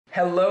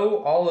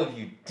Hello, all of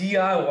you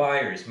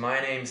DIYers. My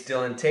name's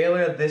Dylan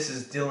Taylor. This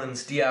is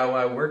Dylan's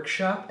DIY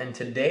Workshop, and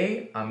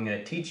today I'm going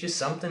to teach you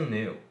something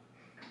new.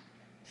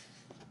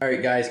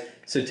 Alright guys,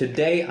 so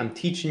today I'm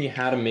teaching you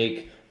how to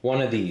make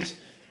one of these.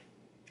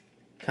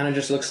 Kind of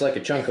just looks like a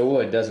chunk of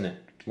wood, doesn't it?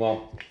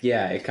 Well,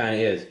 yeah, it kind of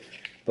is.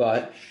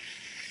 But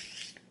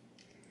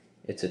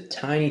it's a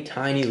tiny,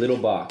 tiny little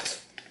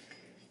box.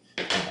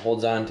 It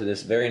holds on to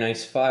this very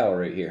nice file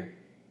right here.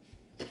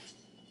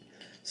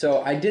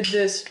 So I did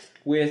this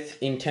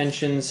with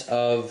intentions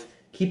of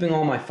keeping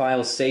all my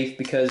files safe,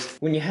 because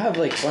when you have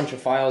like a bunch of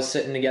files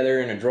sitting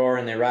together in a drawer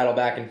and they rattle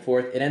back and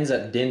forth, it ends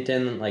up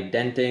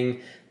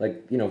denting,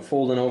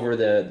 folding over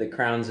the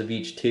crowns of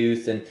each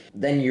tooth, and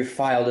then your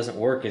file doesn't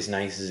work as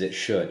nice as it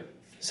should.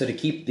 So to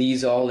keep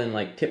these all in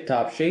like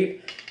tip-top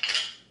shape,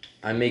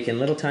 I'm making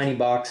little tiny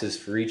boxes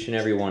for each and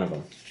every one of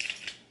them.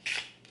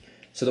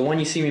 So the one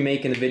you see me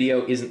make in the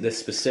video isn't this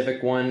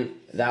specific one.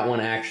 That one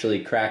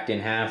actually cracked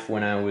in half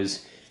when I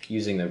was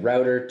using the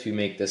router to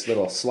make this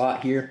little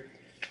slot here.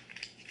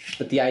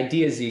 But the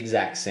idea is the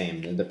exact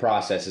same. The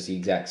process is the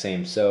exact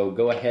same. So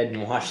go ahead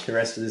and watch the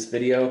rest of this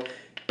video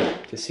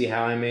to see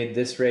how I made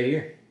this right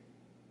here.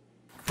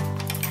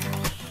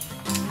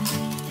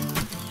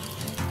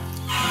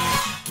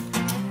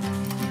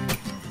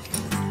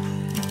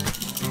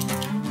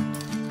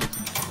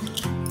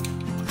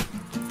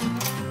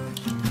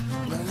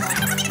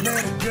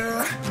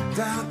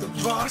 Down at the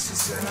bar, she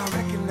said, I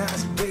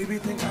recognize you, baby,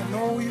 think I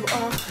know who you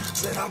are.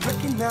 Said, I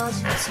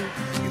recognize you too,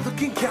 you're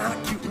looking kinda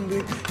cute, and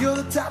baby, you're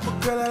the type of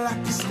girl I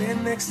like to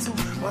stand next to.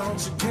 Why don't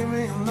you give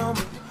me your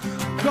number,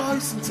 I'll call you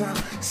sometime.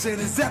 Said,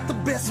 is that the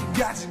best you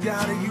got? You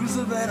gotta use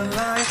a better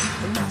line,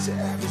 and not your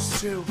average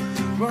chill,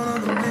 run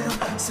on the mill,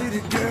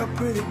 city girl,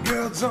 pretty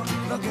girl, jump,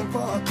 looking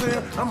for a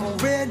thrill. I'm a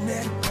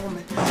redneck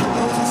woman, those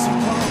are some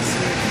balls,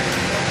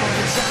 I'm on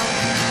the shower,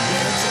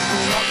 yeah, take a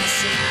walk and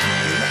see,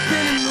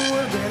 nothing in the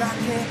world that I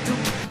can't do.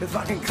 If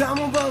I can climb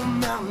above a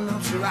mountain,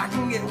 I'm sure I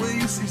can get with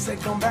you. So you say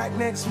come back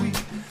next week,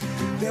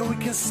 then we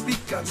can speak.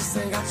 I just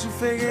ain't got you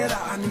figured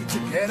out. I need to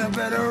get a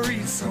better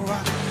read, so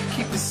I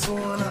keep it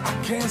soaring.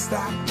 I can't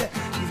stop that,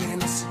 even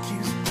though she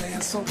keeps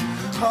playing so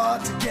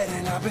hard to get.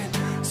 And I've been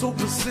so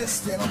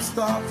persistent, I'm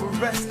starved for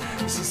rest,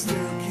 and she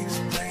still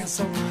keeps playing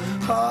so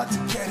hard to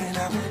get. And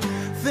I've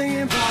been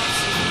thinking about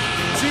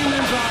you,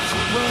 dreaming about you.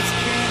 Words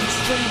can't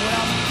explain what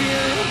I'm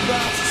feeling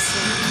about you.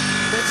 So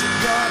let your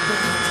guard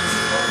down just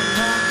for the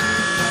night.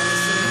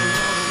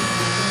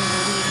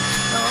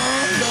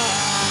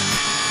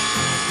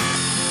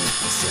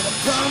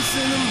 Promise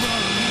in the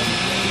morning,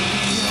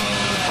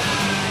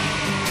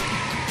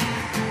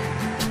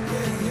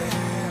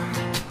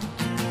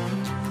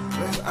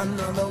 Well,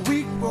 another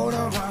week rolled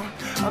around,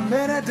 I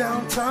met her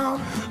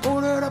downtown,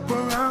 ordered up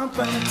around,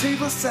 found the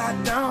table sat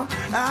down.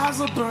 Eyes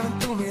were burning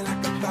through me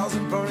like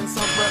 1,000 burning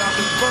sun, but I've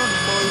been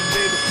burning for you,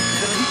 baby.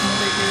 The heat can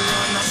make me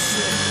run. I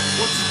said,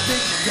 what you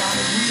think? You got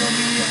it, read on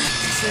me yet?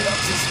 She said, I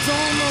just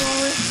don't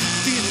know it.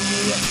 Feeling me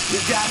yet? You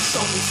gotta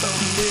show me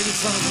something, baby,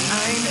 something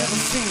I ain't never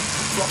seen.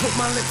 So I put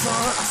my lips on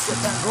her, I said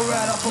that go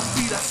right off her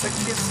feet. I said,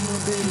 kiss me,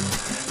 baby,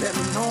 let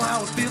me know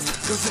how it feels.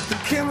 Cause if the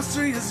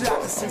chemistry is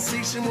right, the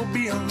sensation will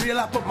be unreal.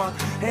 I put my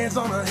hands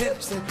on her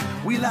hips and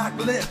we lock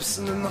lips,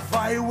 and then the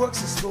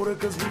fireworks exploded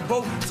cause we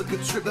both took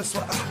a trip. That's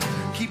why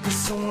I keep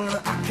pursuing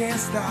her, I can't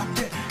stop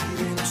it,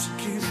 even though she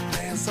keeps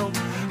playing so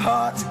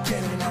hard to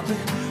get. And I've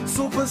been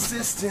so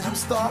persistent, I'm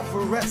starved for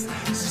rest,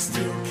 she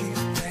still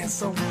keeps playing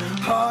so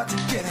hard to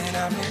get. And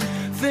I've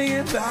been thinking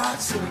about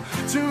you,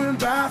 dreaming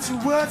about you.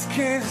 Words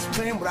can't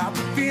explain what I've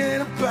been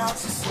feeling about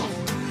you. So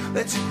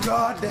let your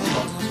guard down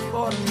just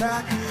for the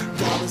night.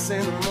 Promise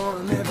in the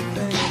morning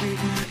everything will be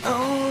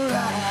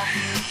alright.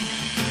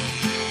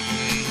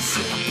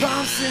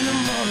 Promise in the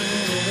morning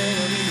everything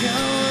will be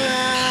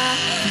alright.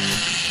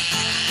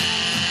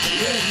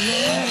 Yeah,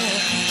 yeah.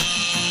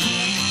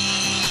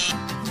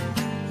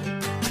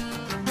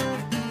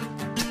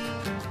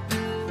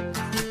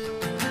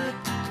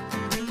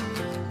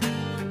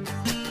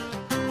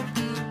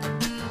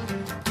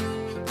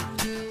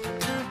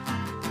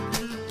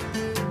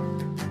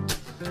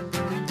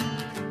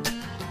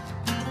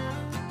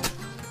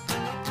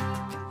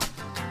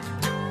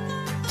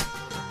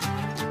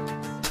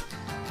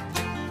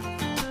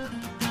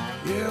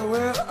 Yeah,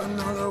 well,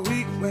 another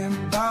week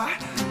went by,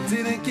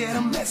 didn't get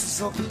a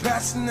message of the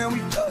passion that we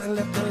felt, and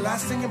left a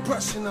lasting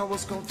impression. I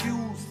was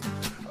confused,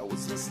 I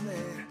was misled,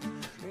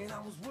 and I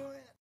was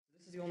worried.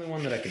 This is the only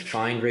one that I could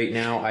find right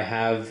now. I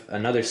have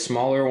another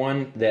smaller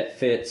one that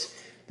fits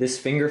this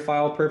finger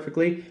file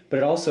perfectly, but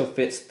it also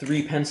fits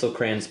 3 pencil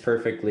crayons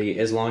perfectly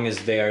as long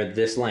as they are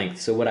this length.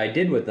 So what I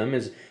did with them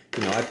is,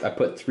 I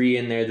put 3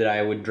 in there that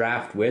I would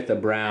draft with, a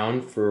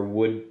brown for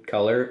wood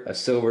color, a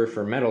silver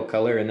for metal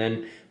color, and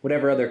then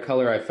whatever other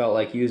color I felt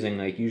like using,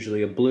 like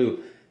usually a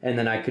blue, and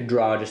then I could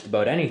draw just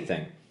about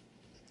anything.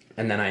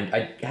 And then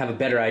I'd have a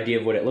better idea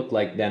of what it looked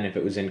like then if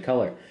it was in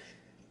color.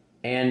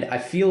 And I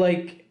feel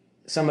like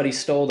somebody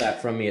stole that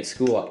from me at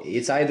school.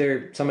 It's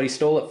either somebody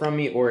stole it from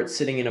me or it's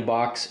sitting in a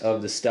box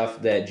of the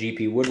stuff that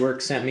GP Woodwork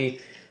sent me.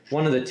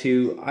 One of the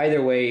two.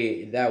 Either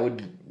way,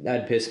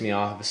 that'd piss me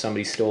off if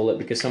somebody stole it,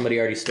 because somebody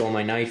already stole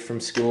my knife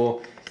from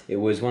school. It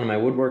was one of my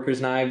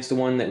woodworker's knives, the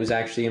one that was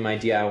actually in my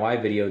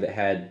DIY video that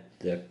had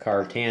the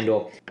carved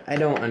handle. I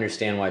don't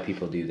understand why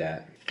people do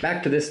that.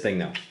 Back to this thing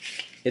though.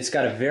 It's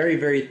got a very,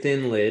 very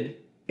thin lid.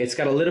 It's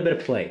got a little bit of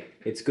play.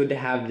 It's good to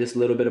have this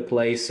little bit of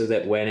play so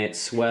that when it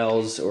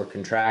swells or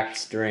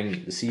contracts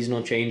during the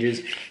seasonal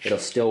changes, it'll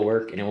still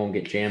work and it won't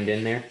get jammed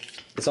in there.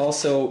 It's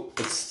also,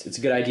 it's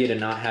a good idea to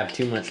not have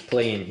too much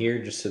play in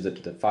here, just so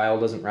that the file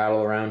doesn't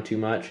rattle around too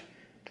much.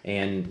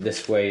 And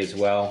this way as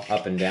well,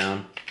 up and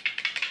down.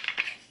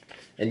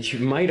 And you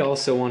might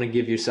also want to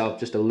give yourself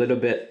just a little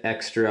bit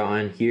extra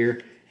on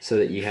here so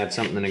that you have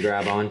something to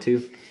grab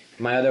onto.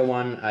 My other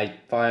one, I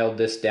filed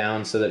this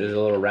down so that there's a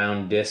little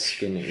round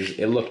disc, and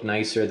it looked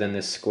nicer than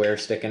this square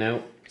sticking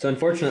out. So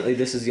unfortunately,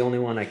 this is the only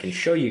one I can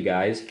show you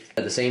guys.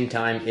 At the same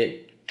time,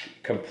 it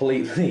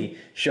completely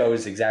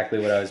shows exactly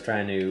what I was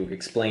trying to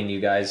explain to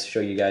you guys, show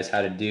you guys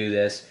how to do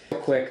this.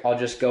 Real quick, I'll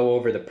just go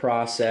over the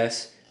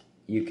process.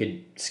 You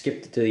could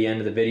skip to the end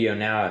of the video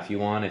now if you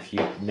want, if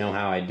you know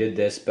how I did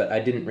this, but I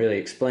didn't really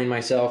explain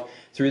myself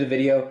through the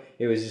video.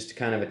 It was just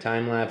kind of a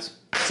time lapse.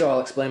 So I'll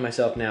explain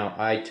myself now.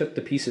 I took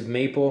the piece of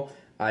maple,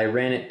 I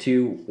ran it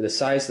to the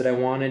size that I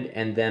wanted,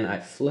 and then I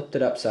flipped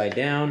it upside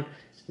down,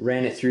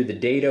 ran it through the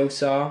dado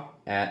saw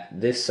at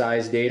this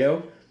size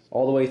dado,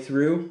 all the way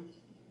through,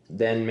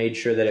 then made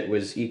sure that it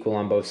was equal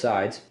on both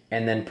sides,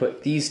 and then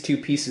put these two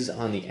pieces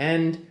on the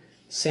end,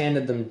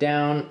 sanded them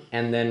down,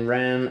 and then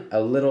ran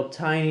a little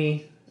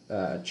tiny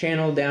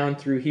channel down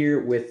through here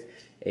with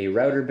a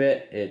router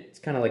bit. It's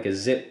kind of like a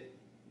zip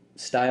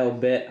style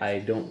bit. I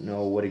don't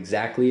know what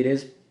exactly it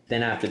is.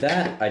 Then after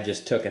that, I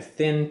just took a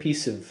thin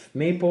piece of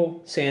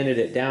maple, sanded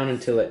it down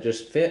until it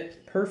just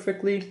fit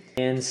perfectly,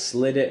 and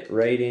slid it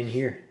right in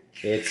here.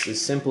 It's as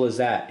simple as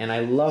that, and I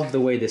love the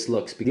way this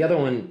looks. The other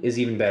one is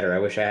even better. I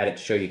wish I had it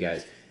to show you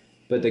guys.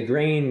 But the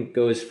grain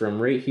goes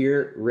from right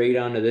here right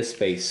onto this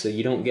space, so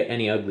you don't get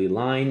any ugly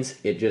lines.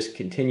 It just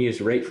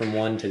continues right from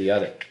one to the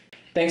other.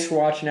 Thanks for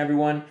watching,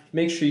 everyone.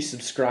 Make sure you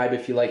subscribe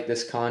if you like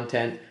this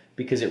content,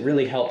 because it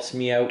really helps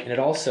me out, and it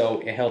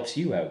helps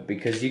you out,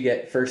 because you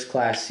get first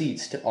class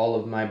seats to all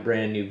of my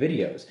brand new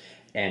videos,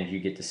 and you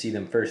get to see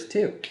them first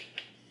too.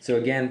 So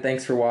again,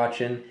 thanks for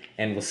watching,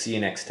 and we'll see you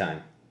next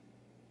time.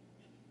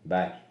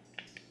 Bye.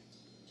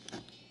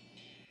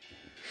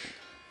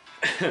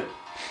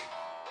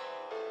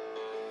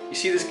 You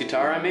see this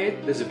guitar I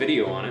made? There's a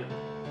video on it.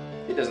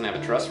 It doesn't have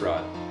a truss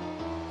rod.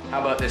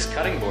 How about this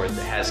cutting board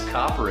that has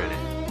copper in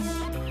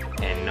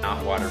it and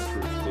not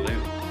waterproof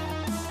glue?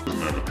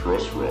 Doesn't have a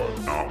truss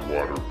rod, not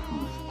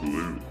waterproof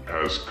glue,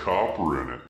 has copper in it.